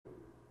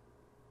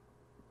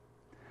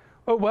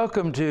Well,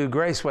 welcome to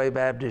Graceway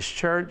Baptist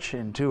Church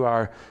and to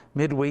our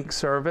midweek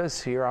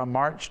service here on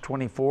March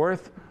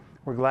 24th.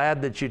 We're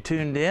glad that you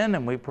tuned in,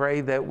 and we pray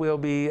that we'll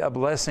be a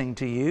blessing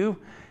to you.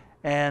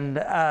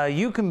 And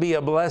you can be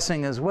a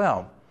blessing as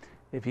well.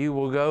 If you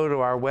will go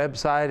to our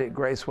website at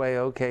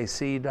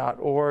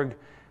gracewayokc.org,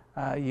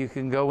 you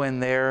can go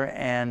in there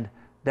and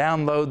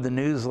download the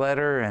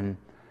newsletter and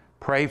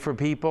pray for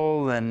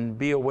people and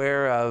be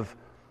aware of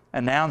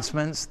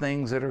announcements,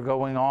 things that are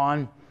going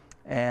on.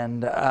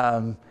 And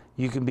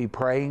you can be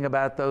praying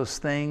about those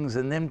things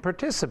and then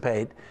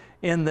participate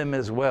in them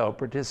as well.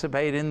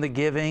 Participate in the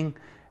giving,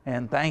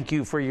 and thank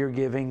you for your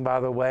giving, by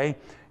the way.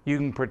 You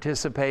can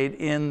participate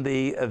in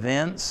the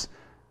events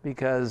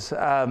because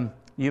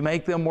you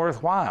make them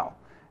worthwhile.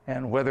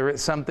 And whether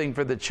it's something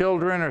for the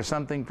children or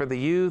something for the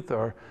youth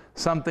or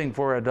something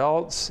for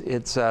adults,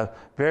 it's a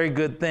very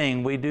good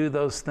thing. We do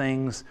those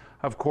things,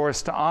 of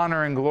course, to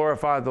honor and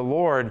glorify the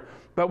Lord,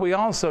 but we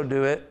also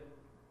do it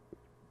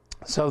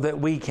so that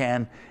we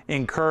can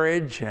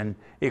encourage and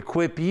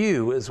equip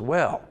you as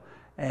well.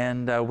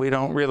 And we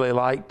don't really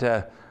like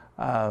to,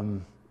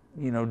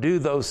 do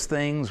those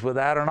things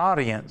without an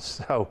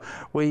audience. So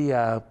we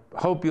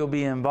hope you'll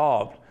be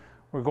involved.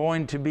 We're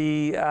going to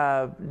be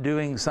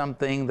doing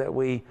something that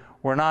we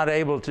were not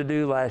able to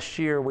do last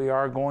year. We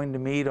are going to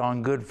meet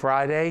on Good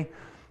Friday,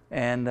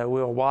 and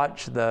we'll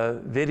watch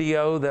the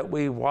video that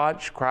we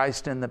watched,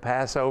 Christ in the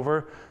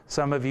Passover.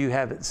 Some of you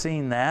haven't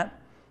seen that.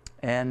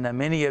 And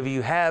many of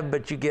you have,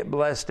 but you get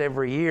blessed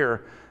every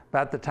year.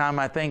 About the time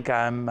I think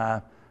I'm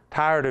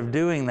tired of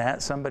doing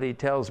that, somebody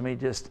tells me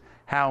just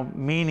how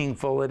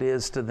meaningful it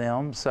is to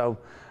them. So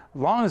as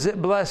long as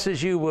it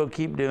blesses you, we'll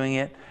keep doing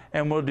it.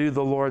 And we'll do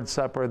the Lord's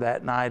Supper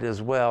that night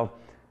as well.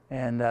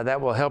 And that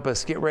will help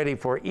us get ready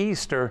for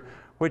Easter,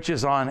 which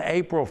is on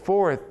April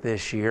 4th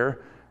this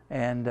year.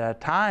 And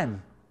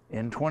time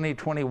in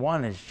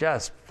 2021 is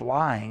just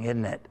flying,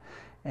 isn't it?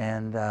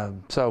 And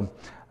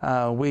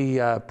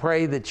we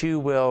pray that you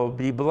will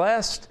be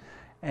blessed,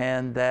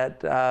 and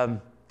that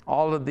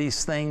all of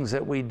these things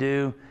that we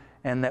do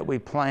and that we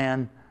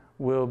plan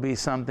will be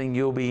something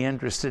you'll be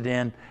interested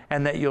in,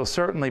 and that you'll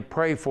certainly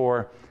pray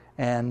for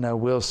and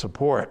will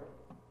support.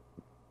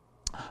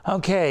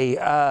 Okay,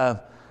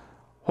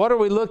 what are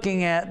we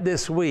looking at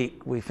this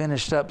week? We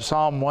finished up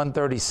Psalm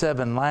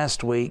 137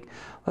 last week.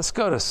 Let's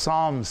go to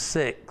Psalm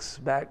 6,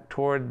 back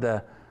toward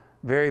the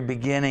very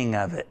beginning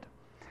of it.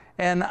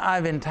 And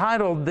I've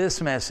entitled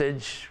this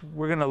message,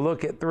 we're going to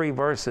look at 3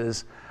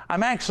 verses.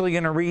 I'm actually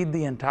going to read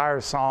the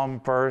entire psalm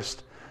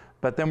first,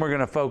 but then we're going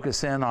to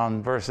focus in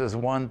on verses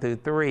 1 through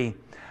 3.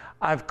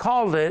 I've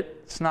called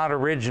it, it's not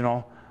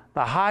original,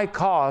 The High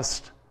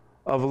Cost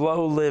of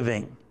Low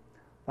Living.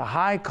 The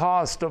high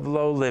cost of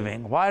low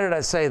living. Why did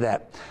I say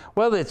that?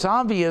 Well, it's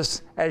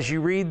obvious as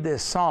you read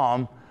this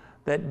psalm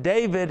that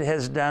David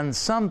has done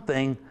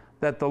something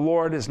that the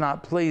Lord is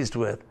not pleased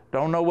with.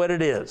 Don't know what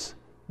it is.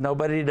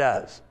 Nobody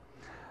does.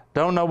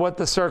 Don't know what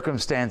the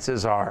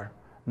circumstances are.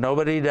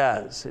 Nobody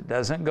does. It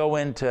doesn't go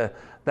into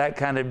that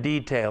kind of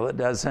detail. It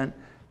doesn't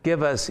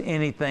give us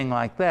anything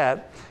like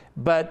that.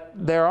 But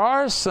there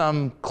are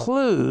some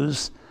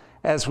clues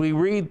as we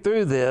read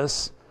through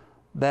this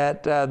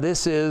that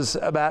this is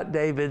about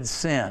David's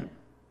sin.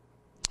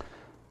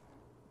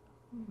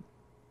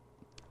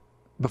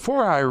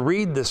 Before I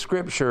read the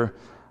scripture,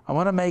 I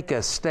want to make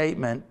a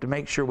statement to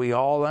make sure we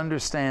all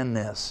understand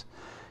this.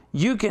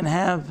 You can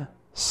have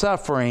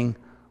suffering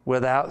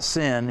without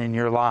sin in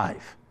your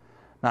life.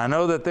 Now, I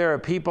know that there are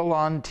people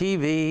on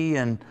TV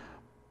and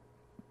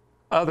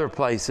other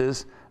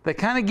places that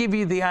kind of give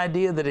you the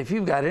idea that if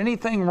you've got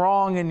anything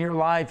wrong in your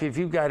life, if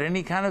you've got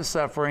any kind of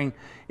suffering,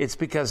 it's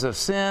because of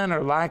sin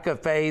or lack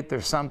of faith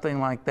or something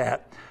like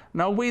that.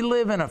 No, we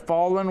live in a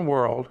fallen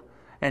world,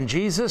 and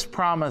Jesus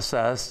promised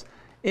us,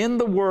 in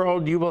the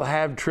world you will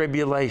have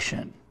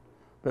tribulation,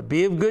 but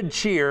be of good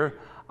cheer,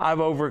 I've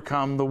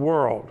overcome the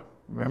world.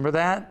 Remember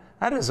that?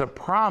 That is a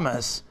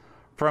promise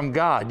from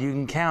God. You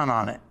can count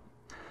on it.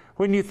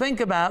 When you think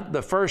about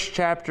the first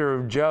chapter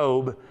of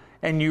Job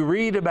and you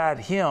read about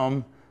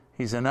him,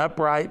 he's an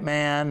upright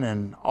man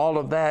and all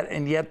of that,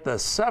 and yet the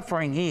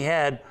suffering he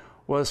had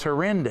was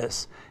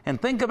horrendous.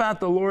 And think about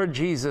the Lord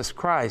Jesus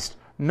Christ.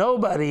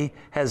 Nobody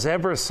has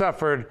ever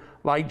suffered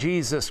like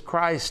Jesus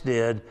Christ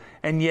did,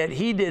 and yet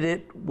he did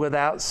it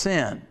without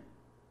sin.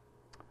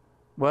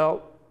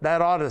 Well,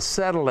 that ought to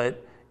settle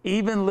it.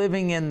 Even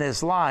living in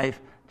this life,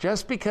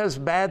 just because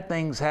bad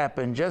things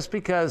happen, just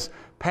because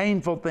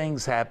painful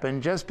things happen,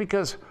 just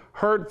because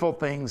hurtful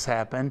things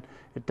happen,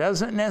 it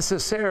doesn't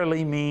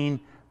necessarily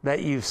mean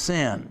that you've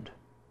sinned.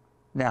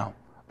 Now,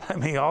 let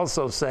me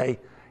also say,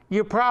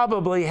 you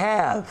probably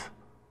have,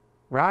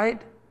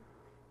 right?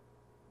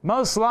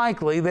 Most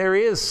likely there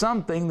is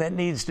something that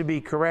needs to be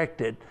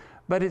corrected,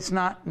 but it's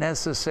not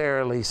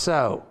necessarily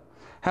so.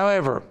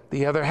 However,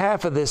 the other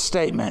half of this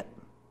statement,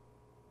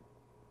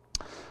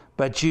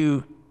 but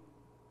you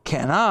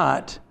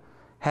cannot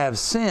have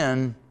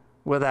sin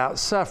without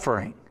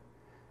suffering.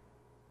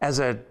 As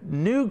a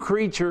new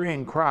creature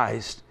in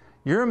Christ,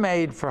 you're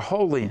made for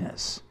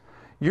holiness.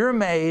 You're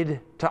made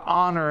to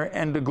honor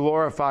and to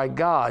glorify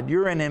God.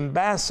 You're an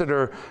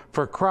ambassador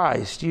for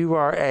Christ. You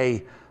are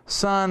a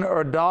son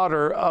or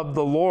daughter of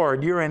the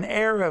Lord. You're an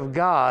heir of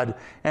God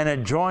and a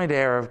joint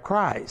heir of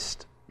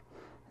Christ.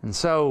 And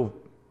so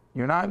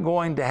you're not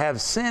going to have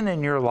sin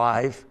in your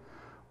life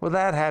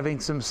without having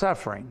some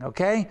suffering,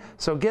 okay?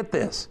 So get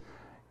this.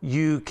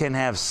 You can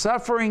have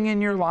suffering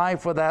in your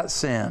life without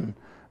sin,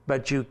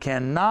 but you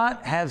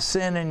cannot have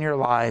sin in your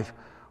life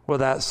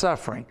without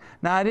suffering.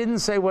 Now, I didn't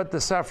say what the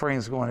suffering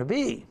is going to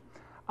be.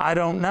 I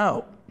don't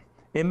know.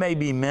 It may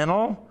be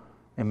mental,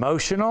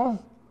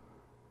 emotional,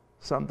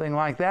 something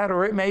like that,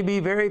 or it may be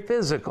very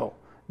physical.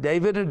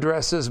 David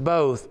addresses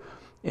both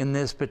in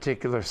this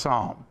particular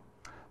psalm.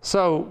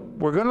 So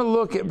we're going to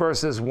look at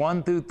verses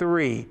 1 through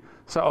 3.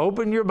 So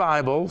open your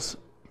Bibles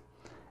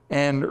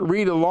and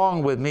read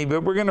along with me,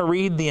 but we're going to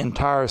read the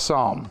entire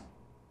psalm.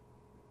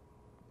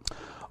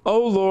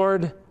 O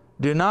Lord,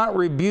 do not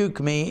rebuke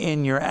me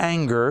in your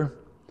anger,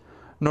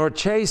 nor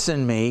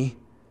chasten me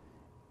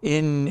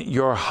in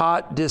your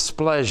hot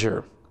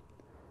displeasure.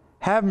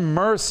 Have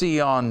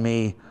mercy on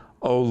me,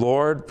 O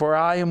Lord, for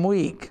I am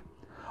weak.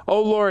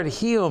 O Lord,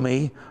 heal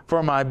me,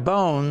 for my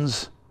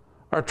bones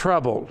are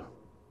troubled.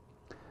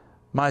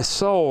 My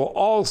soul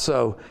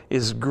also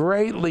is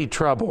greatly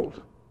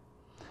troubled.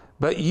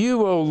 But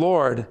you, O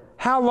Lord,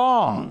 how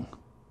long?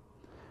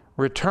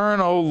 Return,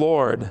 O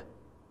Lord,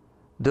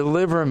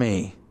 deliver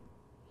me.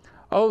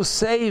 O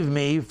save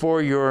me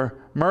for your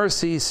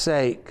mercy's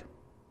sake.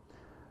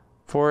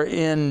 For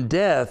in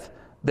death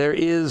there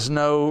is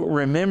no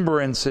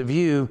remembrance of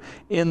you.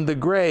 In the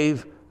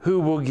grave, who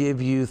will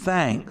give you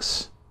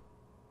thanks?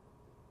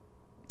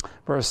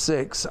 Verse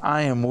 6,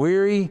 I am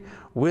weary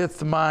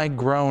with my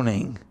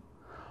groaning.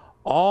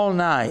 All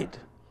night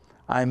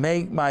I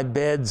make my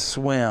bed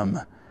swim.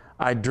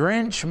 I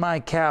drench my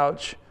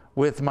couch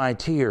with my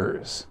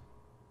tears.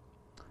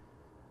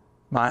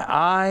 My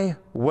eye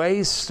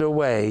wastes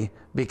away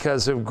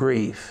because of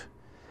grief.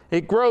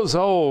 It grows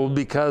old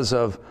because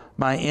of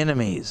my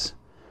enemies.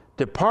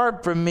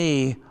 Depart from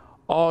me,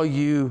 all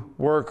you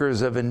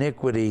workers of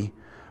iniquity,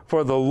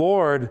 for the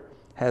Lord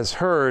has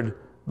heard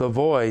the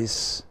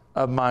voice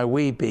of my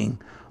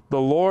weeping. The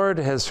Lord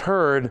has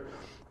heard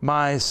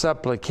my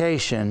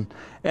supplication,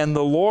 and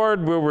the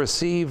Lord will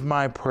receive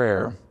my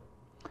prayer.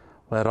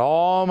 Let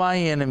all my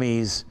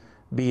enemies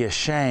be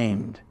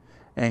ashamed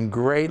and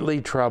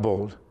greatly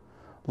troubled.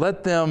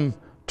 Let them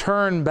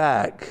turn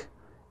back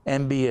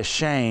and be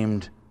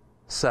ashamed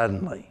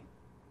suddenly.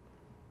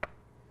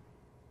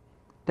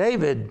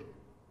 David,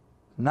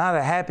 not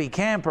a happy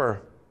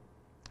camper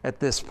at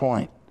this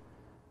point.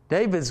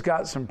 David's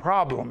got some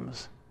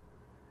problems.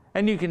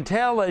 And you can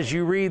tell as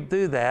you read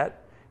through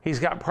that, he's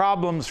got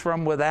problems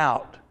from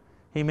without.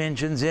 He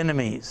mentions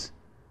enemies.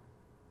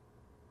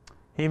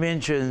 He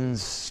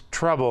mentions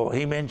trouble.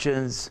 He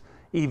mentions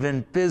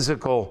even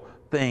physical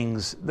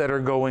things that are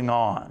going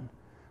on.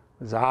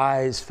 His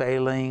eyes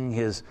failing,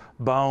 his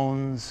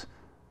bones,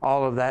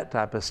 all of that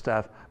type of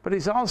stuff. But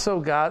he's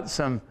also got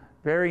some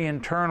very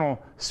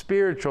internal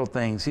spiritual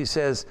things. He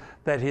says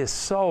that his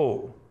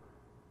soul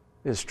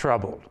is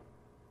troubled.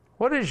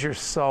 What is your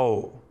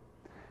soul?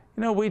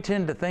 You know, we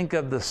tend to think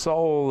of the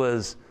soul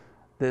as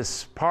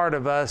this part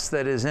of us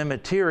that is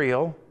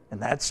immaterial,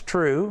 and that's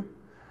true.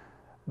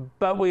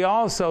 But we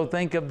also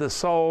think of the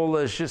soul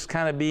as just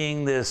kind of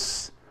being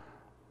this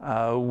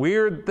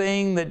weird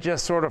thing that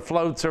just sort of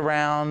floats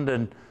around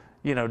and,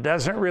 you know,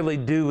 doesn't really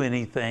do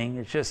anything.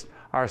 It's just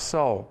our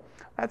soul.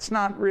 That's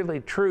not really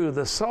true.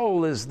 The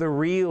soul is the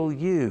real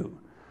you.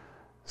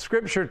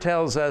 Scripture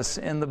tells us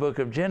in the book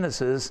of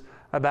Genesis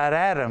about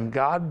Adam.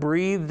 God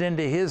breathed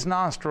into his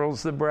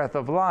nostrils the breath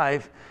of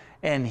life,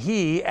 and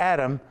he,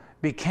 Adam,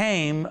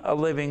 became a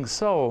living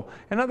soul.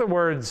 In other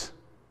words,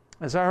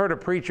 as I heard a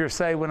preacher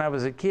say when I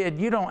was a kid,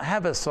 you don't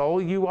have a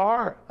soul, you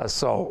are a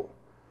soul.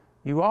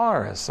 You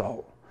are a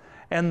soul.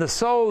 And the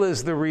soul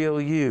is the real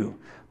you.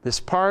 This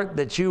part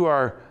that you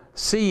are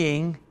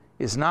seeing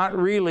is not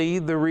really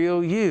the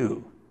real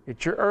you.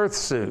 It's your earth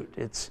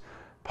suit.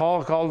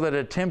 Paul called it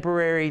a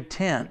temporary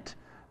tent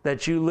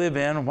that you live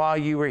in while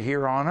you were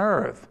here on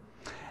earth.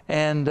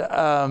 And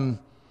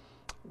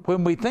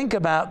when we think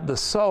about the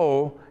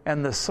soul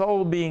and the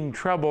soul being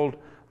troubled,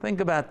 think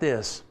about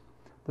this.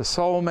 The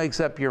soul makes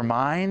up your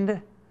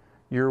mind,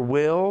 your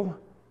will,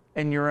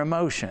 and your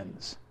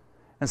emotions.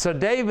 And so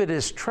David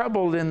is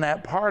troubled in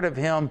that part of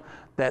him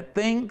that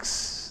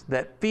thinks,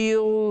 that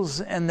feels,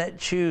 and that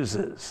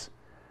chooses.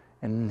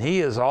 And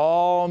he is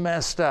all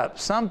messed up.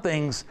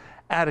 Something's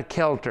out of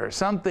kilter.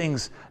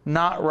 Something's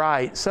not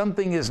right.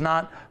 Something is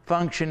not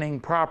functioning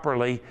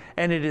properly,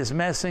 and it is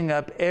messing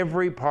up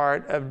every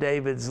part of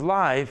David's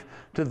life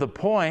to the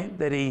point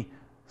that he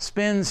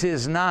spends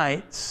his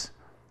nights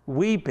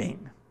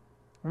weeping.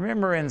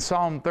 Remember in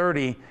Psalm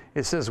 30,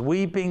 it says,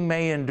 weeping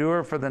may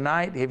endure for the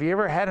night. Have you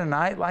ever had a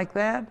night like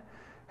that?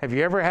 Have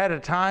you ever had a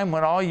time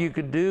when all you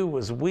could do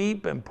was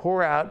weep and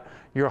pour out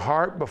your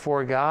heart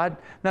before God?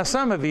 Now,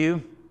 some of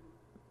you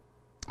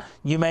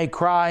may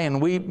cry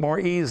and weep more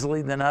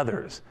easily than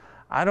others.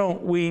 I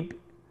don't weep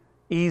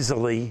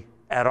easily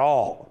at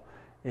all.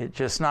 It's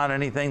just not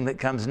anything that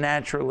comes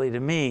naturally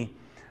to me.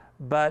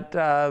 But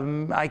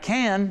I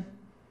can,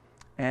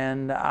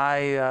 and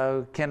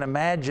I can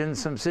imagine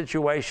some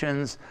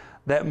situations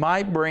that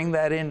might bring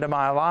that into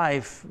my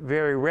life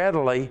very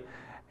readily,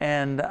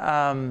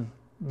 and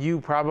you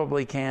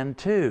probably can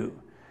too.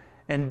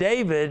 And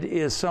David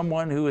is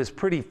someone who is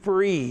pretty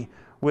free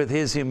with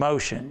his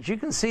emotions. You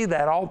can see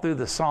that all through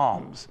the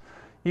Psalms.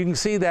 You can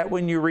see that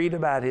when you read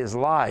about his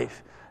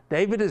life.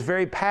 David is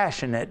very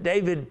passionate.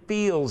 David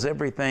feels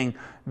everything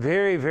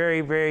very,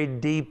 very, very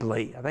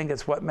deeply. I think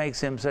it's what makes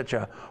him such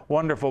a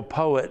wonderful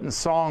poet and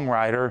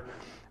songwriter.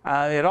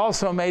 It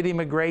also made him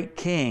a great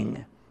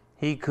king.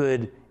 He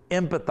could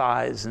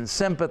empathize and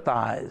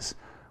sympathize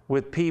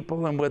with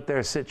people and with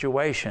their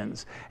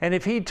situations. And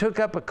if he took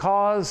up a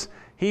cause,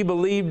 he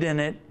believed in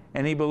it,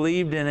 and he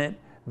believed in it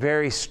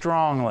very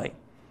strongly.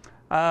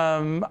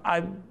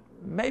 I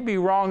may be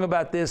wrong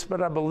about this,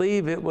 but I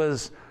believe it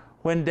was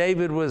when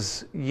David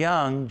was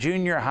young,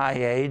 junior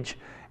high age,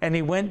 and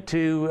he went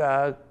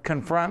to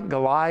confront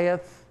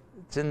Goliath.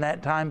 It's in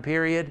that time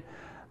period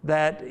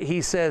that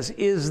he says,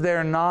 "Is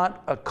there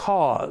not a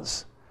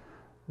cause?"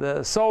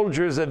 The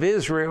soldiers of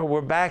Israel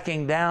were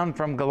backing down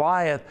from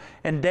Goliath,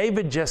 and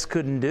David just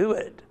couldn't do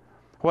it.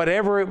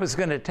 Whatever it was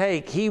going to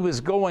take, he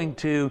was going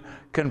to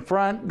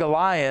confront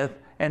Goliath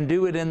and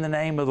do it in the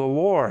name of the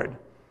Lord.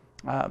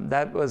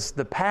 That was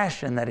the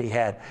passion that he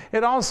had.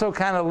 It also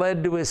kind of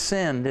led to his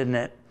sin, didn't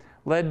it?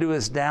 Led to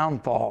his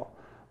downfall.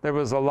 There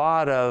was a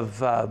lot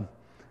of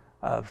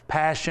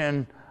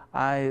passion,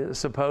 I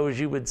suppose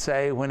you would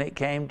say, when it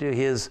came to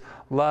his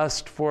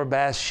lust for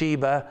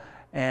Bathsheba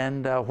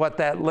and what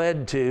that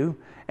led to.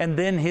 And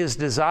then his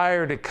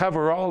desire to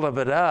cover all of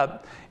it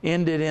up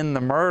ended in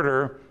the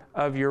murder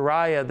of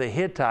Uriah the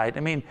Hittite. I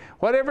mean,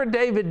 whatever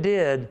David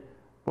did,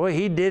 boy,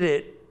 he did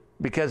it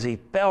because he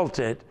felt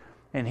it,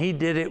 and he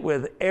did it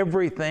with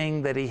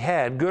everything that he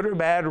had, good or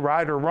bad,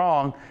 right or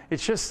wrong.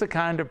 It's just the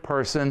kind of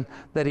person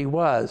that he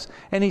was.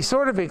 And he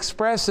sort of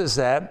expresses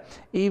that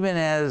even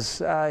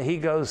as he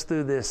goes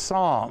through this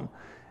psalm.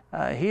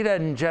 He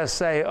doesn't just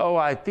say, "Oh,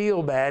 I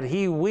feel bad."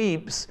 He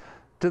weeps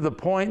to the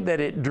point that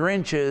it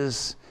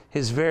drenches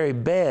his very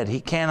bed. He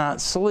cannot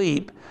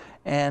sleep,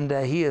 and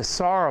he is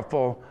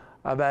sorrowful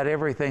about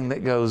everything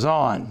that goes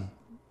on.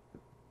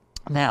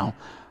 Now,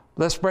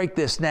 let's break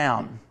this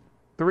down.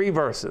 3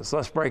 verses.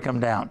 Let's break them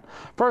down.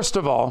 First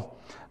of all,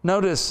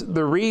 notice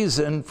the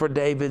reason for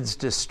David's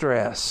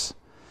distress.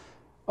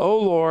 "O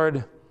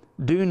Lord,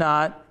 do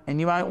not," and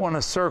you might want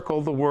to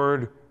circle the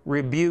word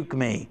 "rebuke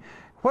me."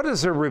 What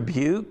is a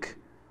rebuke?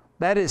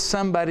 That is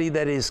somebody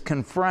that is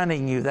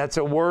confronting you. That's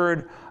a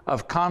word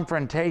of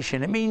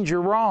confrontation. It means you're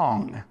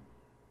wrong,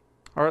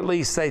 or at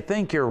least they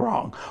think you're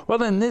wrong.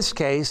 Well, in this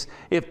case,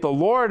 if the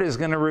Lord is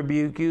going to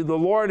rebuke you, the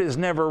Lord is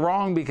never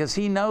wrong because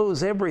he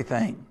knows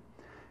everything.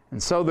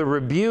 And so the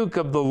rebuke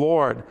of the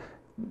Lord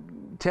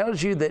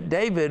tells you that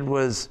David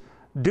was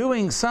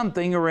doing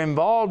something or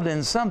involved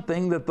in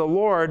something that the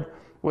Lord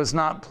was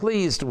not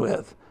pleased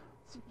with.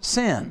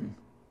 Sin.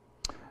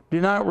 "Do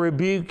not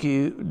rebuke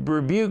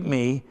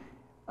me."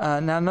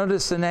 Now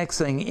notice the next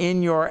thing,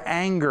 "in your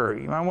anger."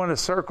 You might want to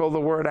circle the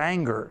word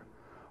anger.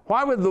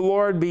 Why would the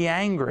Lord be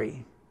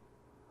angry?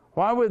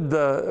 Why would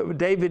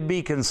David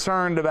be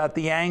concerned about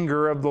the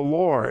anger of the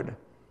Lord?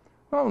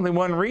 Well, only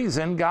one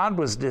reason: God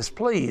was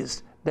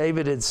displeased.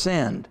 David had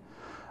sinned.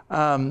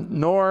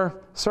 Nor,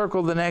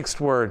 circle the next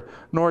word,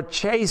 "nor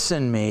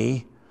chasten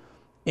me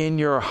in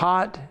your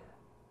hot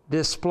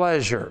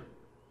displeasure."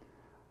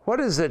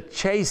 What is a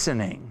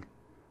chastening?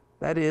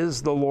 That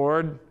is the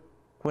Lord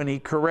when he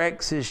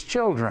corrects his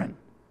children.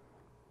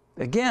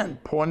 Again,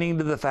 pointing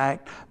to the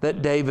fact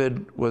that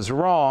David was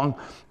wrong.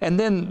 And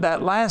then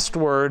that last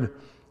word,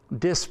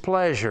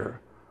 displeasure.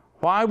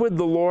 Why would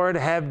the Lord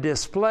have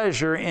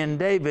displeasure in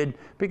David?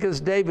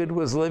 Because David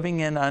was living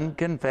in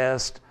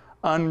unconfessed,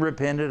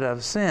 unrepented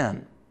of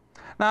sin.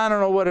 Now, I don't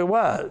know what it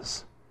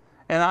was,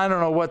 and I don't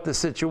know what the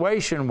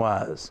situation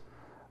was,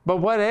 but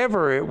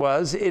whatever it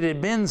was, it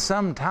had been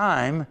some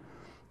time.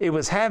 It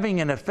was having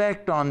an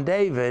effect on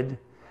David,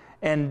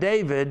 and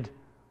David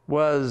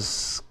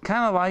was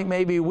kind of like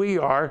maybe we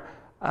are.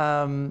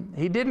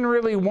 He didn't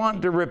really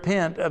want to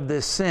repent of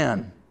this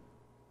sin.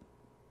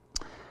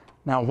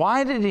 Now,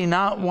 why did he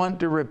not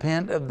want to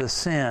repent of the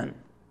sin?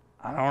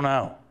 I don't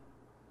know.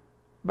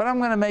 But I'm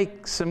going to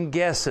make some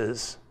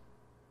guesses.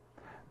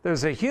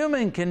 There's a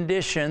human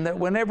condition that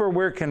whenever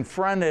we're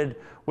confronted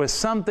with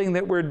something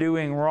that we're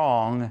doing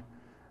wrong,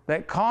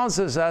 that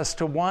causes us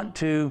to want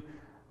to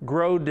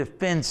grow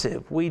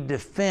defensive. We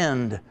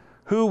defend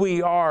who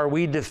we are.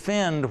 We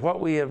defend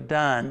what we have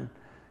done.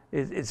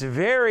 It's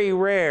very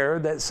rare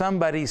that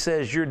somebody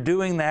says you're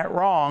doing that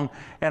wrong,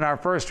 and our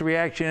first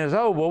reaction is,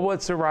 "Oh, well,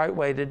 what's the right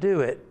way to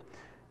do it?"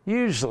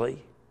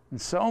 Usually,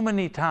 and so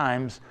many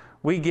times,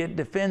 we get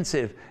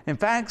defensive. In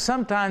fact,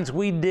 sometimes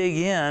we dig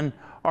in,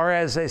 or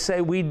as they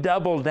say, we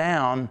double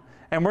down,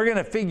 and we're going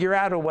to figure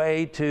out a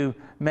way to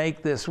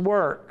make this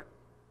work.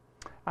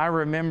 I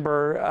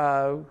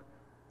remember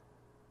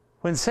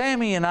When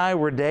Sammy and I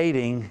were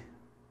dating,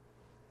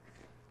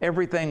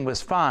 everything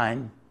was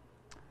fine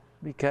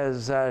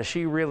because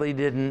she really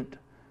didn't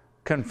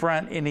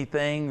confront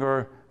anything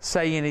or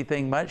say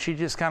anything much. She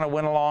just kind of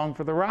went along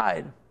for the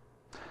ride.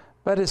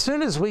 But as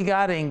soon as we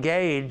got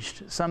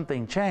engaged,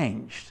 something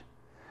changed.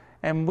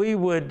 And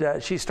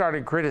she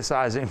started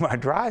criticizing my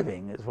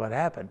driving is what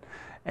happened.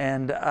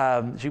 And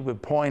she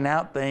would point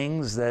out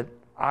things that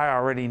I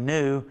already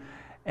knew.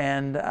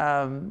 And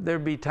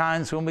there'd be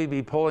times when we'd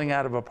be pulling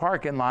out of a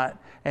parking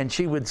lot and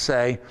she would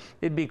say,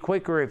 it'd be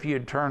quicker if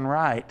you'd turn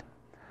right.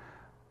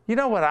 You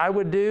know what I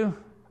would do?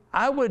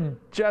 I would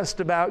just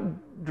about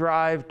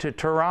drive to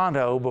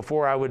Toronto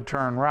before I would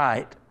turn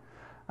right.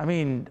 I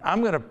mean,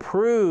 I'm going to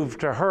prove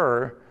to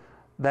her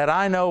that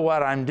I know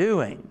what I'm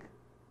doing.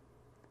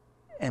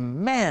 And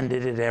man,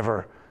 did it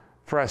ever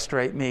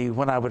frustrate me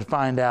when I would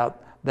find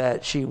out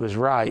that she was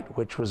right,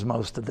 which was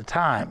most of the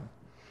time.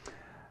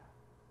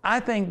 I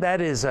think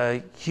that is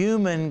a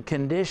human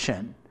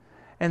condition.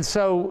 And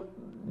so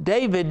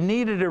David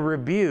needed a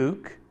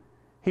rebuke.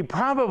 He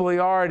probably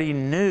already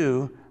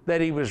knew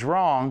that he was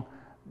wrong,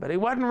 but he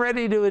wasn't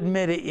ready to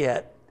admit it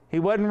yet. He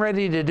wasn't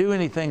ready to do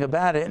anything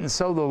about it. And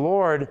so the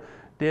Lord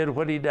did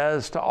what he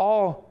does to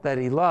all that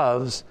he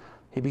loves.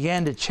 He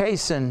began to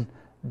chasten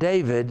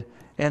David.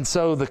 And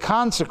so the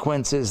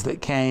consequences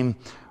that came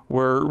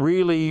were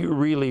really,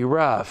 really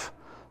rough.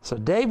 So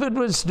David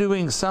was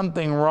doing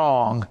something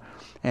wrong,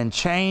 and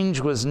change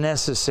was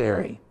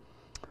necessary.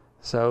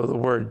 So the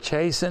word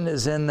chasten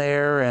is in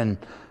there, and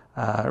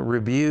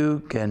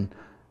rebuke, and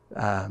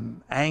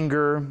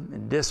anger,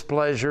 and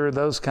displeasure,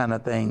 those kind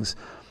of things.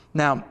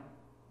 Now,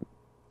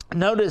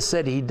 notice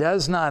that he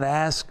does not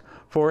ask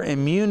for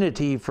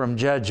immunity from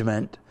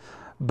judgment,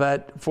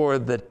 but for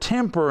the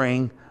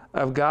tempering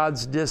of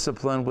God's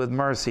discipline with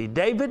mercy.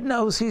 David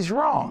knows he's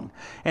wrong,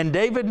 and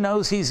David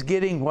knows he's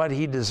getting what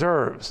he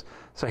deserves.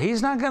 So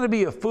he's not going to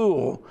be a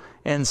fool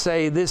and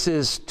say, this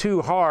is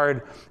too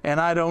hard and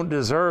I don't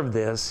deserve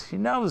this. He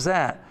knows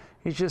that.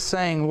 He's just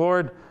saying,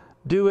 Lord,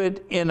 do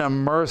it in a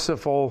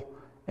merciful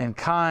and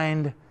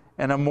kind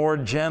and a more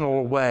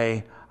gentle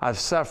way. I've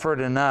suffered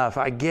enough.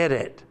 I get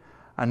it.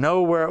 I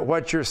know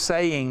what you're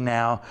saying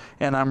now,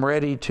 and I'm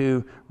ready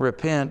to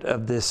repent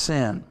of this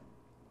sin.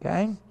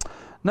 Okay?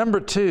 Number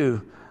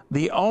 2,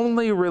 the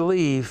only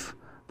relief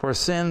for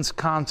sin's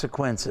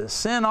consequences.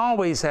 Sin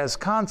always has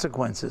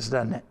consequences,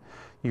 doesn't it?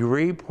 You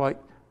reap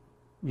what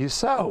you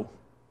sow.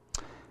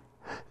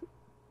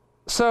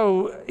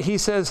 So he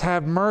says,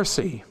 have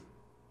mercy.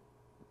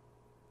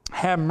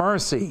 Have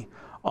mercy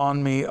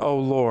on me, O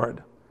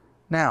Lord.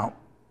 Now,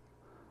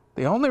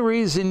 the only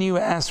reason you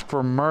ask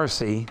for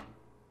mercy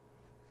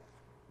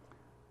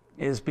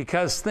is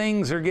because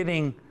things are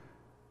getting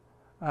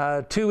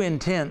too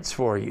intense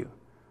for you.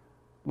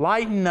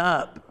 Lighten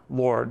up,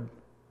 Lord,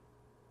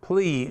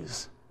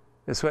 please,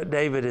 is what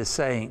David is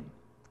saying.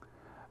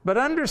 But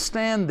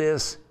understand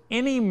this,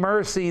 any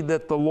mercy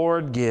that the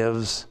Lord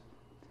gives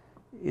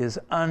is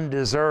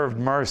undeserved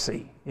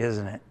mercy,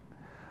 isn't it?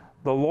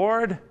 The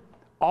Lord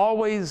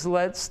always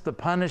lets the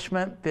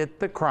punishment fit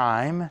the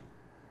crime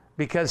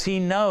because he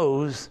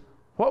knows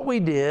what we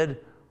did,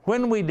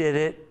 when we did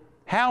it,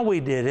 how we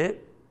did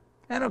it,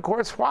 and of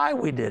course why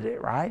we did it,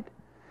 right?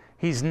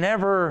 He's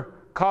never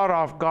caught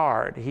off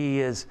guard. He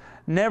is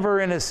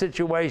never in a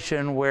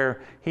situation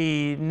where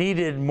he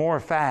needed more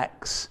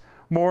facts,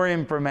 more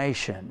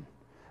information.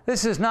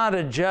 This is not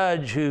a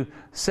judge who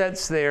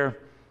sits there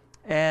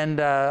and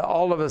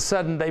all of a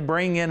sudden they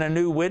bring in a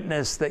new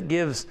witness that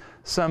gives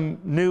some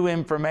new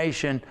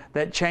information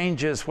that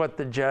changes what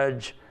the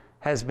judge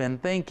has been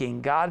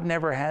thinking. God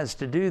never has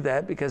to do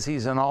that because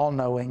he's an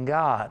all-knowing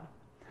God.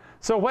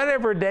 So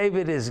whatever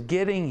David is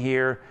getting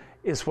here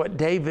is what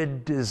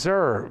David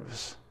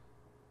deserves.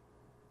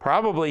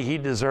 Probably he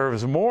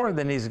deserves more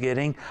than he's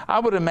getting.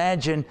 I would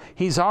imagine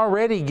he's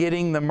already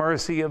getting the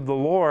mercy of the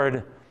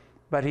Lord,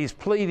 but he's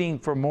pleading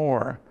for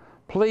more.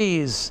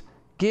 Please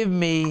give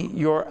me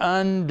your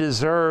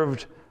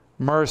undeserved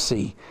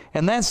mercy.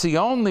 And that's the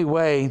only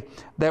way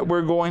that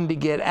we're going to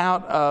get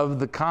out of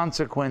the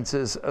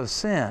consequences of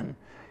sin,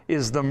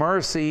 is the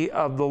mercy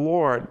of the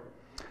Lord.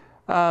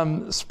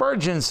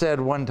 Spurgeon said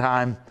one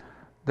time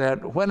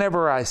that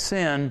whenever I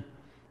sin,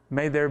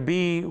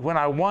 when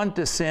I want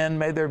to sin,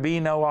 may there be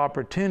no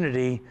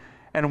opportunity.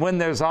 And when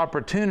there's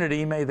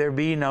opportunity, may there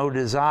be no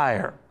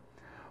desire.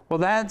 Well,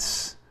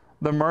 that's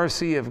the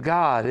mercy of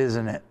God,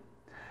 isn't it?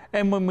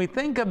 And when we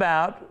think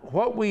about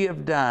what we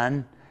have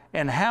done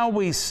and how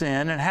we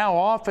sin and how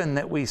often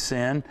that we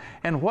sin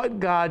and what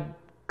God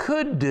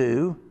could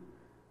do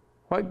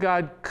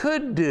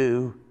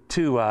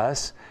to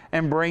us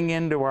and bring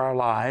into our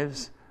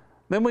lives,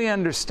 then we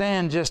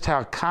understand just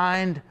how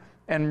kind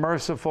and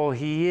merciful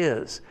he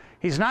is.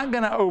 He's not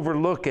going to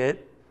overlook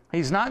it.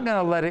 He's not going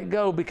to let it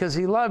go because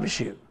he loves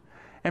you.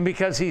 And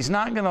because he's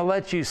not going to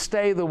let you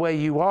stay the way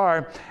you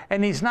are.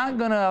 And he's not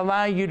going to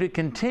allow you to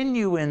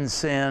continue in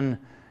sin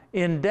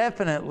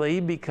indefinitely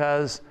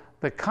because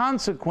the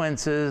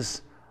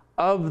consequences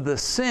of the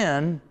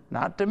sin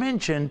not to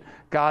mention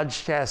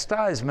God's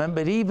chastisement,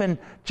 but even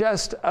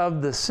just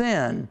of the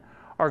sin,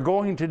 are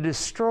going to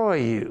destroy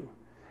you.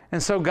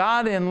 And so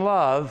God in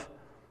love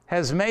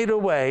has made a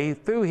way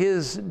through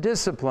His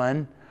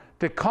discipline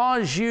to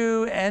cause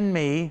you and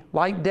me,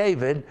 like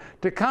David,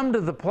 to come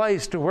to the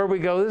place to where we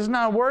go, this is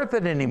not worth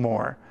it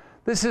anymore.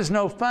 This is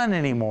no fun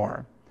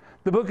anymore.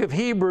 The book of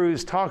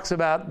Hebrews talks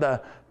about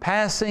the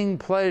passing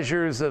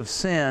pleasures of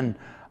sin.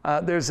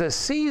 There's a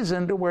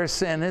season to where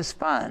sin is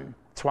fun.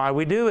 That's why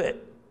we do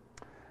it.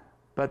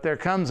 But there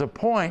comes a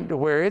point to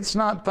where it's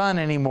not fun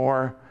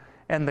anymore,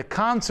 and the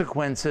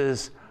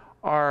consequences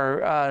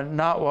are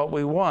not what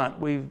we want.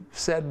 We've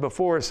said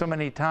before so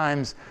many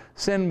times,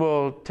 sin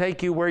will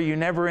take you where you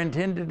never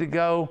intended to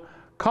go,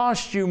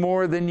 cost you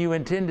more than you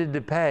intended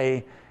to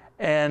pay,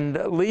 and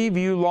leave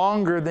you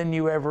longer than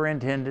you ever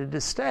intended to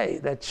stay.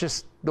 That's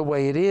just the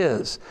way it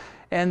is.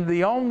 And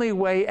the only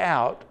way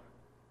out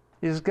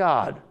is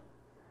God.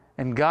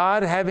 And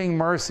God having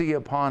mercy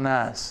upon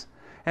us.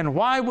 And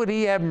why would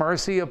He have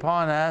mercy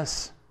upon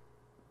us?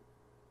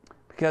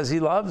 Because He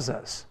loves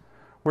us.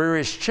 We're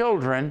His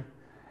children,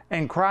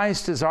 and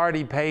Christ has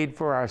already paid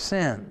for our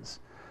sins.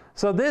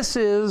 So this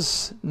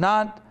is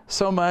not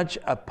so much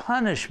a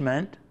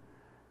punishment.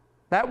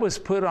 That was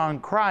put on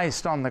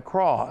Christ on the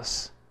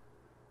cross.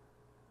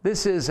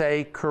 This is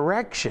a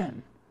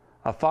correction,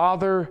 a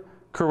father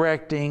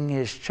correcting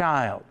his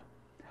child.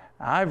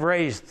 I've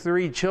raised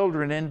 3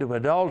 children into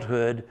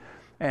adulthood,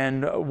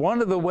 and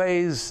one of the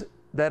ways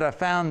that I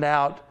found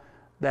out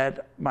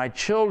that my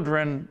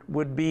children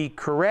would be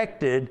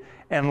corrected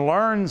and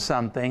learn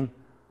something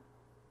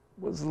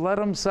was let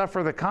them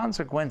suffer the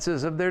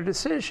consequences of their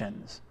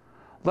decisions.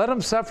 Let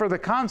them suffer the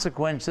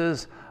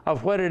consequences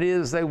of what it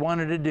is they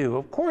wanted to do.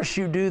 Of course,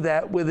 you do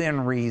that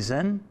within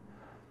reason,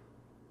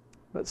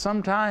 but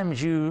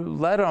sometimes you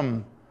let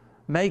them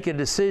make a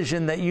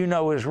decision that you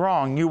know is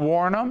wrong. You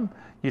warn them,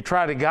 you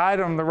try to guide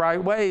them the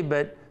right way,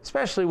 but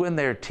especially when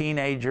they're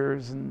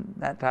teenagers and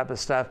that type of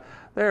stuff,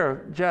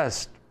 they're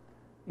just,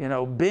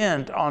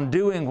 bent on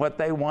doing what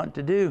they want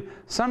to do.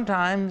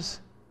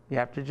 Sometimes you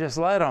have to just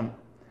let them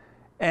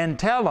and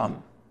tell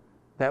them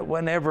that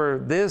whenever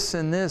this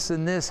and this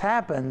and this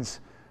happens,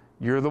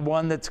 you're the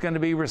one that's going to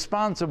be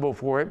responsible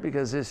for it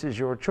because this is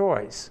your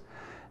choice.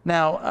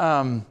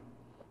 Now,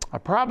 I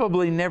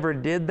probably never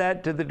did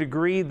that to the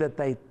degree that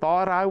they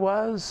thought I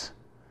was,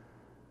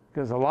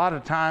 because a lot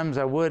of times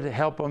I would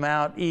help them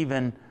out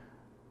even,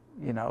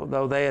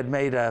 though they had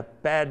made a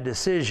bad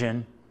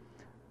decision,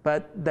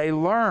 but they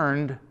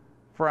learned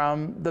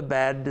from the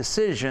bad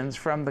decisions,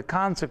 from the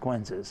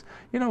consequences.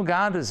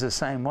 God is the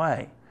same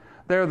way.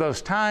 There are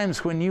those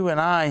times when you and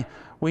I,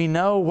 we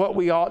know what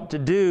we ought to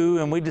do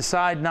and we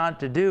decide not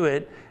to do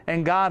it,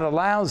 and God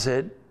allows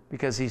it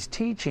because He's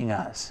teaching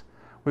us.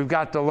 We've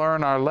got to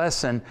learn our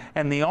lesson,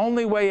 and the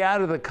only way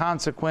out of the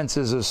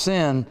consequences of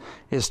sin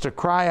is to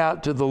cry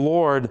out to the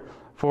Lord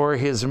for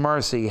His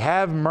mercy.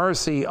 Have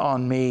mercy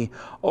on me,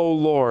 O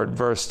Lord,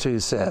 verse 2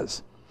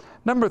 says.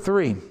 Number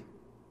 3,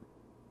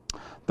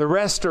 the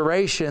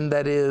restoration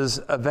that is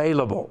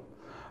available.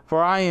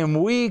 For I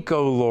am weak,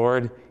 O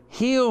Lord,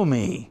 heal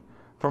me.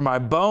 For my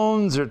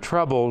bones are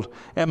troubled,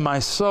 and my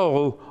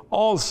soul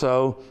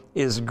also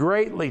is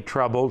greatly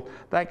troubled.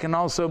 That can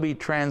also be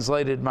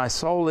translated, my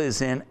soul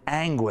is in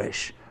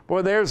anguish.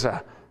 Boy, there's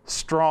a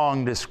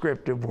strong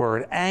descriptive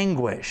word,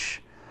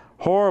 anguish.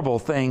 Horrible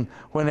thing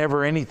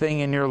whenever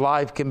anything in your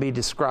life can be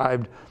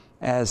described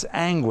as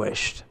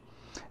anguished.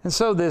 And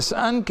so this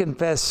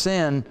unconfessed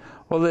sin,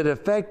 well, it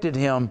affected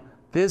him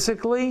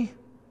physically.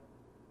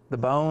 The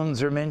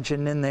bones are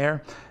mentioned in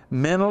there.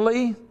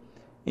 Mentally,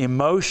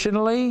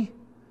 emotionally,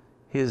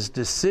 his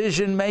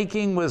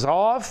decision-making was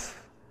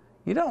off.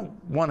 You don't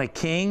want a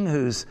king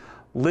who's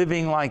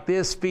living like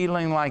this,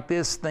 feeling like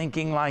this,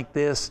 thinking like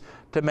this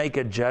to make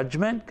a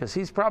judgment, because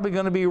he's probably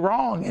going to be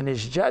wrong in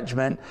his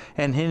judgment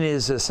and in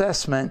his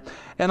assessment,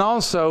 and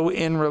also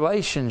in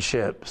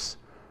relationships.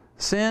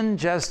 Sin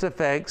just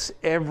affects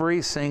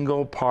every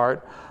single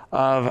part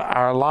of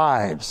our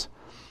lives.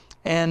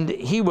 And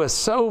he was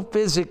so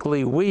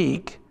physically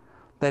weak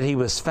that he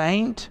was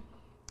faint,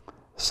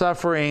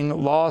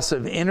 suffering loss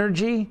of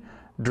energy,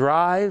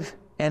 drive,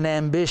 and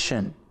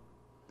ambition.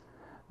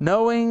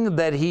 Knowing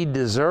that he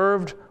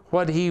deserved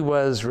what he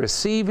was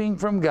receiving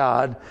from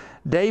God,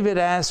 David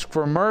asked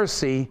for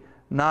mercy,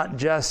 not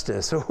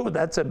justice. Oh,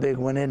 that's a big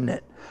one, isn't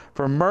it?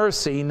 For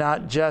mercy,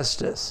 not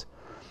justice.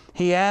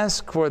 He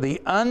asked for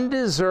the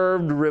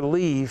undeserved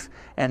relief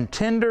and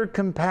tender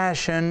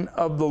compassion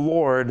of the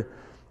Lord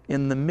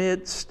in the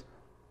midst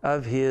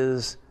of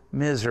his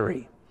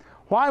misery.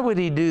 Why would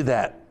he do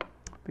that?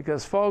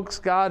 Because, folks,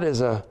 God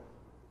is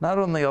not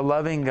only a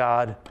loving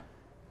God,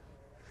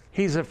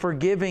 He's a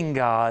forgiving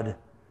God,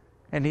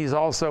 and He's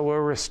also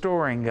a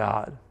restoring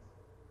God.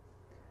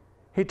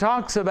 He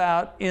talks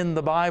about in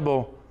the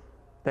Bible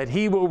that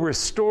He will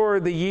restore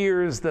the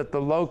years that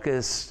the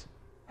locusts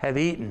have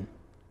eaten.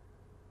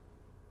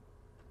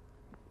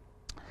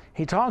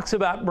 He talks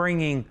about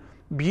bringing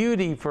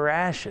beauty for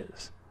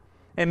ashes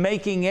and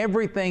making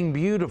everything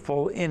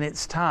beautiful in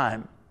its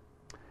time.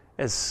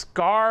 as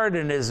scarred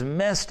and as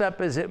messed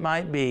up as it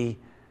might be,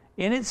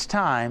 in its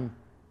time,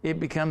 it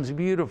becomes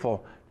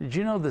beautiful. Did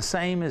you know the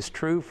same is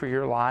true for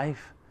your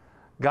life?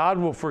 God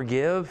will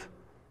forgive,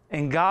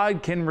 and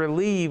God can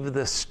relieve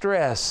the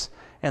stress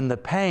and the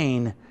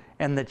pain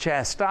and the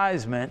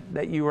chastisement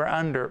that you are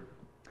under.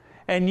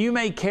 And you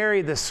may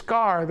carry the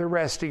scar the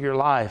rest of your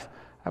life.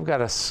 I've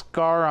got a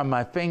scar on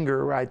my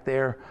finger right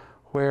there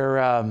where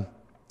I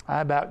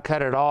about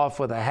cut it off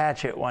with a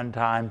hatchet one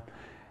time.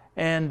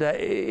 And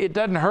it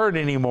doesn't hurt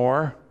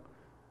anymore,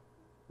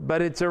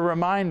 but it's a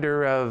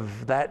reminder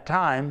of that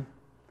time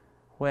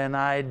when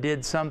I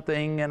did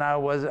something and I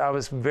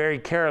was very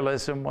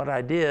careless in what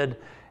I did,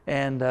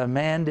 and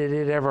man, did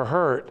it ever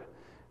hurt.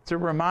 It's a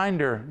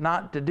reminder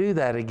not to do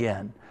that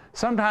again.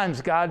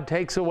 Sometimes God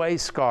takes away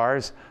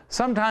scars.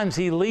 Sometimes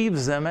He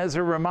leaves them as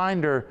a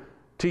reminder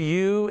to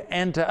you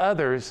and to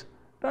others.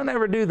 Don't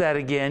ever do that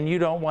again. You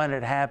don't want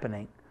it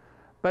happening.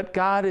 But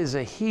God is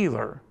a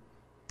healer,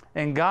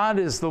 and God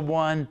is the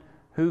one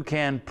who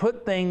can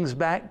put things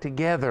back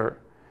together,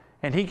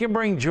 and He can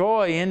bring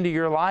joy into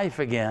your life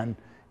again,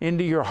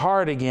 into your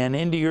heart again,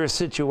 into your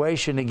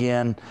situation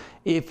again,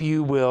 if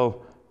you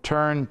will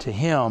turn to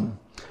Him.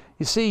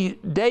 You see,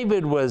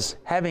 David was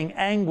having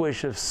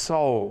anguish of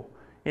soul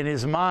in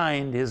his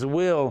mind, his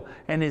will,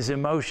 and his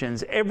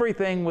emotions.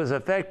 Everything was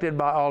affected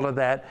by all of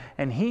that,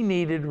 and he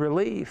needed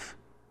relief.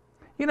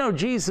 You know,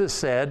 Jesus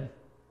said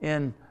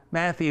in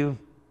Matthew,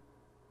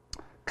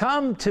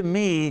 "Come to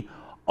me,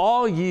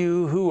 all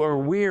you who are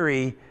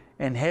weary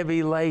and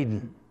heavy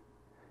laden,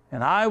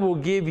 and I will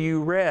give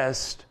you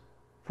rest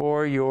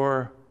for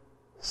your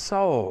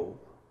soul."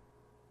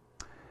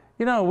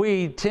 You know,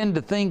 we tend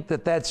to think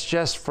that that's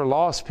just for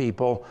lost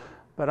people,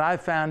 but I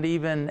found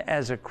even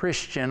as a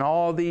Christian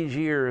all these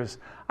years,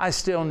 I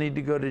still need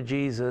to go to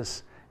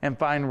Jesus and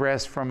find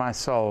rest for my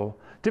soul.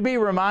 To be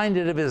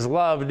reminded of His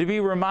love, to be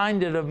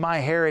reminded of my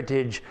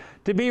heritage,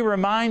 to be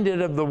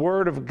reminded of the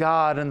Word of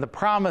God and the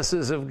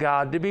promises of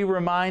God, to be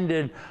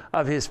reminded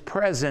of His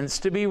presence,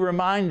 to be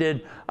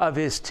reminded of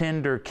His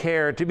tender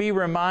care, to be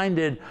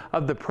reminded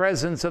of the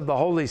presence of the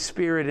Holy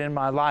Spirit in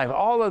my life.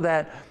 All of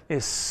that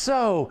is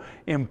so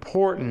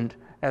important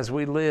as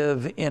we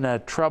live in a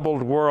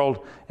troubled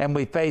world and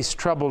we face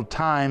troubled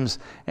times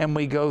and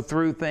we go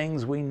through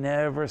things we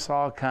never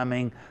saw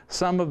coming.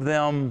 Some of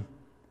them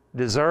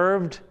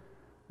deserved,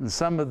 and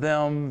some of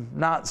them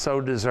not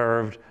so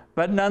deserved,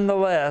 but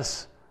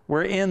nonetheless,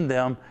 we're in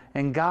them,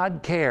 and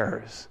God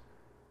cares,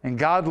 and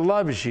God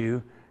loves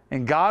you,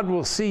 and God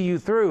will see you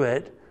through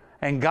it,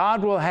 and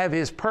God will have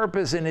His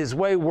purpose and His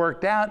way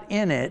worked out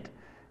in it,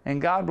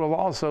 and God will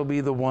also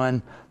be the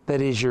one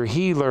that is your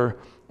healer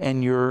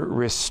and your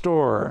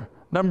restorer.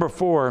 Number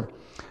 4,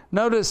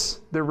 notice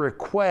the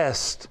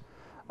request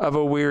of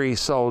a weary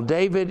soul.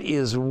 David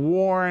is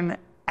worn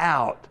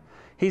out.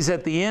 He's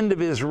at the end of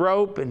his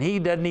rope, and he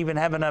doesn't even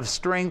have enough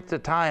strength to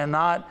tie a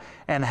knot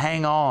and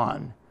hang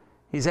on.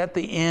 He's at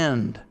the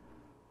end.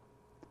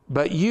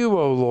 But you,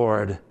 O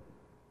Lord,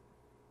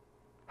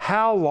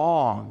 how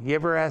long? You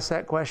ever ask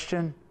that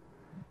question?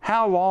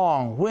 How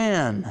long?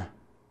 When?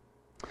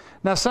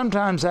 Now,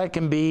 sometimes that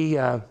can be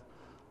a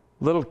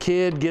little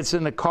kid gets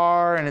in the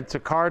car, and it's a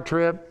car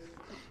trip,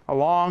 a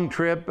long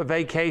trip, a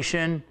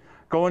vacation,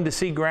 going to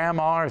see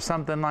grandma or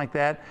something like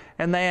that,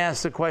 and they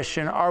ask the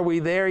question, are we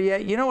there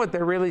yet? You know what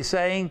they're really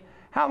saying?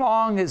 How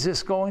long is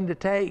this going to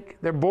take?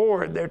 They're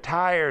bored, they're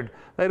tired,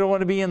 they don't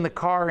want to be in the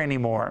car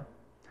anymore.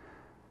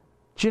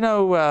 Do you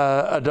know,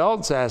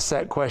 adults ask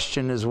that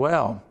question as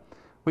well.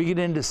 We get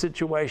into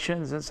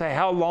situations and say,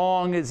 how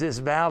long is this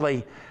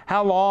valley?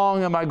 How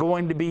long am I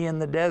going to be in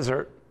the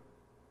desert?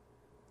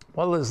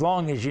 Well, as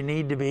long as you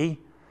need to be,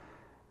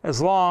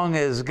 as long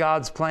as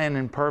God's plan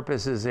and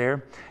purpose is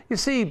there. You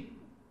see,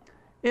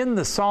 in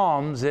the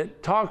Psalms,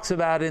 it talks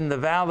about in the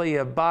valley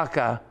of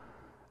Baca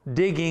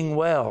digging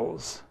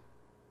wells.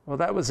 Well,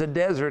 that was a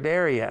desert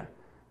area.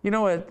 You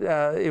know what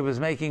it was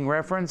making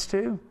reference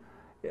to?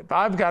 If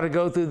I've got to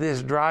go through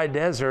this dry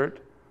desert,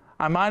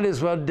 I might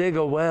as well dig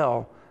a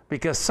well,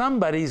 because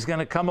somebody's going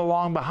to come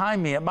along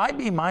behind me. It might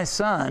be my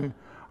son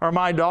or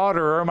my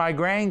daughter or my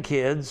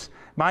grandkids.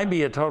 Might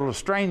be a total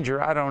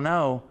stranger, I don't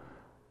know.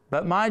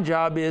 But my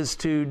job is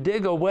to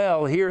dig a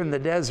well here in the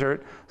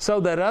desert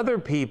so that other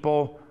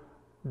people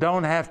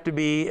don't have to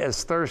be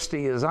as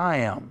thirsty as I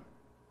am.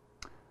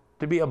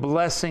 To be a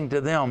blessing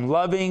to them,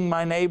 loving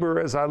my neighbor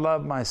as I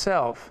love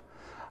myself.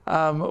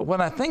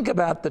 When I think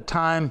about the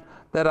time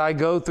that I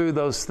go through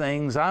those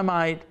things, I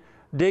might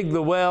dig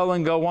the well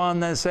and go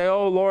on and say,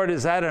 oh Lord,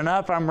 is that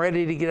enough? I'm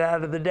ready to get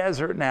out of the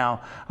desert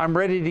now. I'm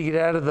ready to get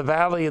out of the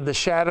valley of the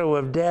shadow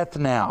of death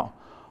now.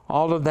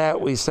 All of that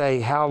we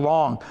say, how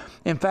long?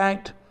 In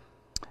fact,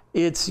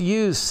 it's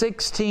used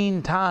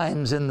 16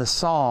 times in the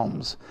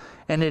Psalms,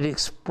 and it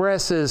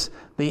expresses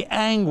the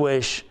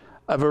anguish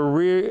of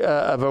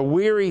a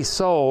weary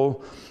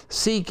soul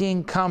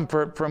seeking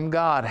comfort from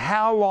God.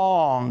 How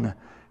long?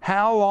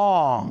 How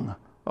long,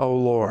 O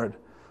Lord?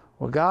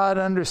 Well, God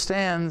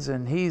understands,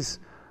 and He's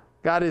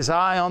got His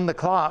eye on the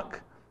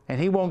clock. And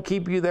He won't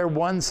keep you there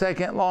 1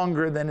 second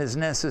longer than is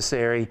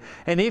necessary.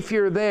 And if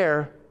you're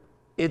there,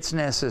 it's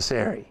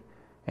necessary.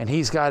 And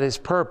He's got His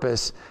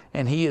purpose,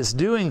 and He is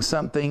doing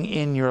something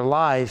in your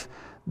life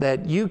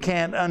that you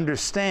can't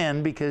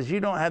understand because you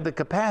don't have the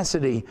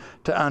capacity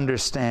to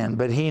understand,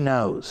 but He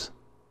knows.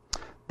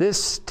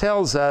 This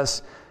tells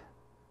us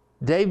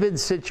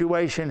David's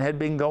situation had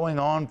been going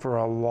on for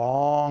a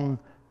long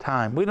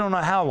time. We don't know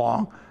how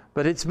long,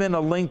 but it's been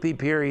a lengthy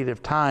period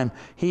of time.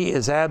 He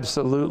is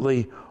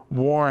absolutely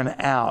worn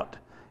out.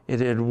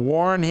 It had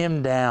worn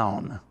him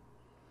down.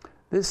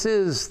 This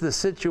is the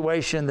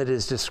situation that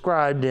is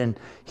described in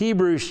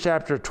Hebrews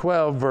chapter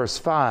 12, verse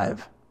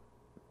 5.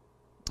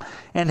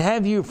 And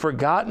have you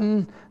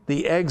forgotten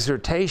the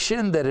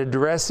exhortation that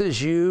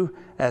addresses you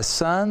as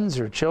sons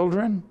or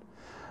children?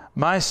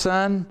 My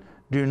son,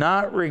 do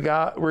not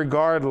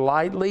regard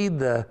lightly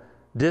the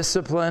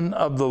discipline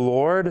of the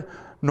Lord,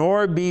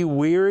 nor be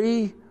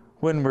weary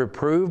when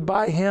reproved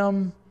by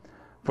Him.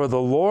 For the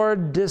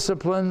Lord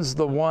disciplines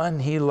the one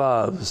He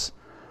loves,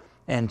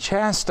 and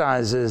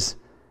chastises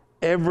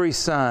every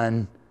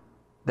son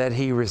that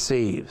He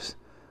receives.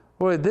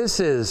 Boy, this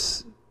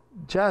is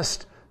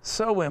just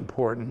so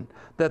important,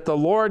 that the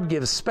Lord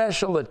gives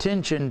special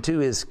attention to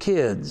His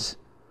kids,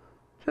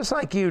 just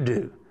like you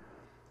do.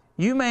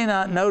 You may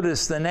not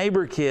notice the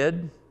neighbor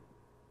kid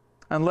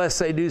unless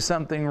they do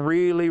something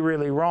really,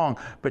 really wrong,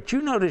 but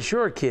you notice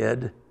your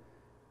kid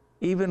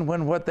even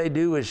when what they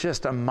do is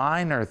just a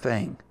minor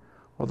thing.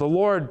 Well, the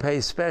Lord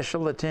pays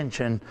special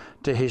attention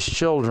to His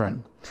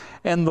children.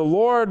 And the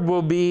Lord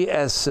will be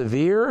as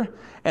severe,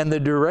 and the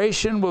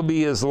duration will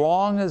be as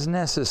long as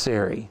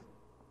necessary,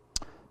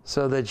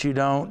 so that you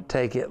don't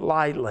take it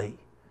lightly.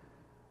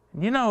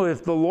 You know,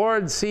 if the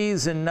Lord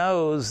sees and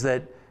knows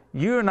that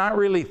you're not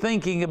really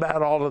thinking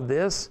about all of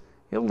this,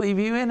 He'll leave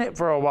you in it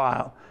for a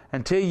while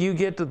until you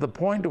get to the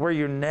point where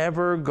you're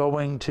never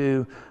going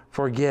to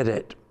forget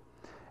it.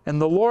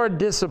 And the Lord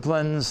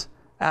disciplines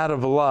out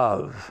of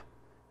love.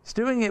 He's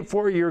doing it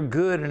for your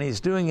good, and He's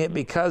doing it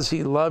because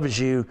He loves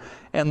you,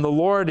 and the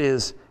Lord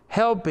is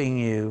helping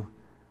you.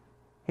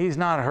 He's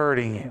not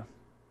hurting you.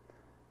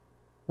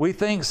 We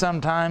think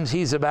sometimes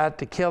He's about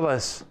to kill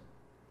us.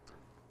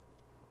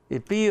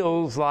 It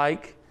feels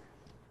like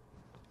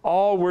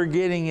all we're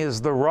getting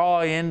is the raw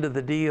end of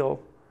the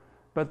deal,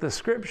 but the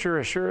Scripture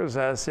assures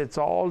us it's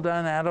all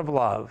done out of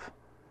love.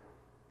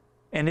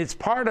 And it's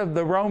part of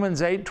the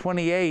Romans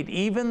 8:28,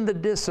 even the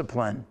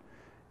discipline.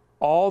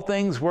 All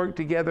things work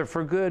together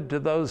for good to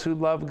those who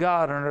love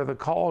God and are the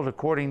called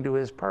according to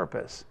His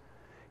purpose.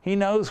 He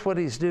knows what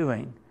He's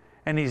doing,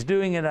 and He's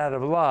doing it out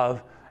of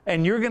love,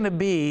 and you're going to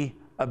be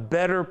a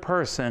better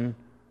person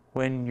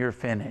when you're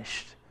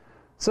finished.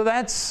 So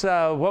that's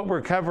what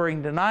we're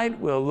covering tonight.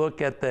 We'll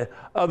look at the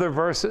other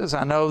verses.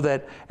 I know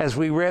that as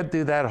we read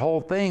through that whole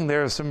thing,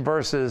 there are some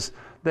verses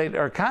that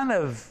are kind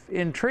of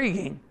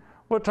intriguing.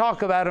 We'll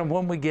talk about them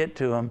when we get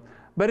to them.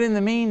 But in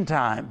the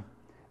meantime,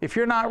 if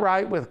you're not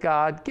right with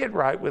God, get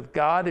right with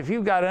God. If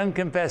you've got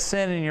unconfessed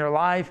sin in your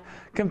life,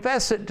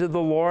 confess it to the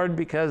Lord,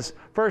 because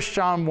 1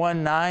 John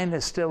 1:9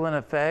 is still in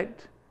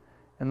effect,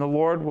 and the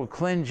Lord will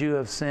cleanse you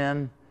of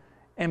sin.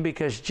 And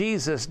because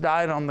Jesus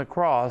died on the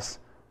cross,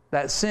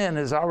 that sin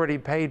is already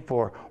paid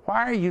for.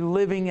 Why are you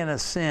living in a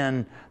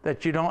sin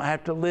that you don't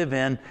have to live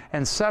in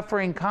and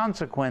suffering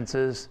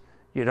consequences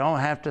you don't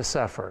have to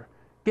suffer?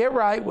 Get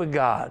right with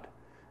God,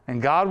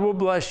 and God will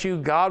bless you.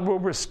 God will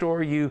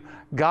restore you.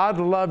 God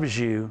loves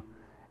you,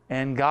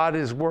 and God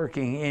is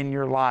working in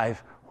your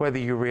life, whether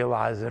you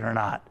realize it or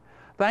not.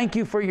 Thank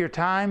you for your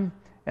time,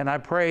 and I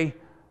pray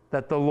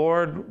that the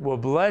Lord will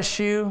bless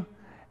you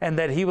and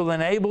that He will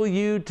enable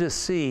you to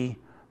see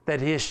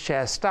that His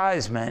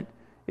chastisement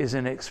is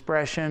an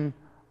expression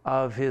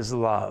of His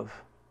love.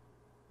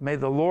 May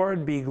the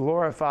Lord be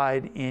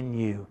glorified in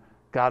you.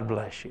 God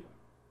bless you.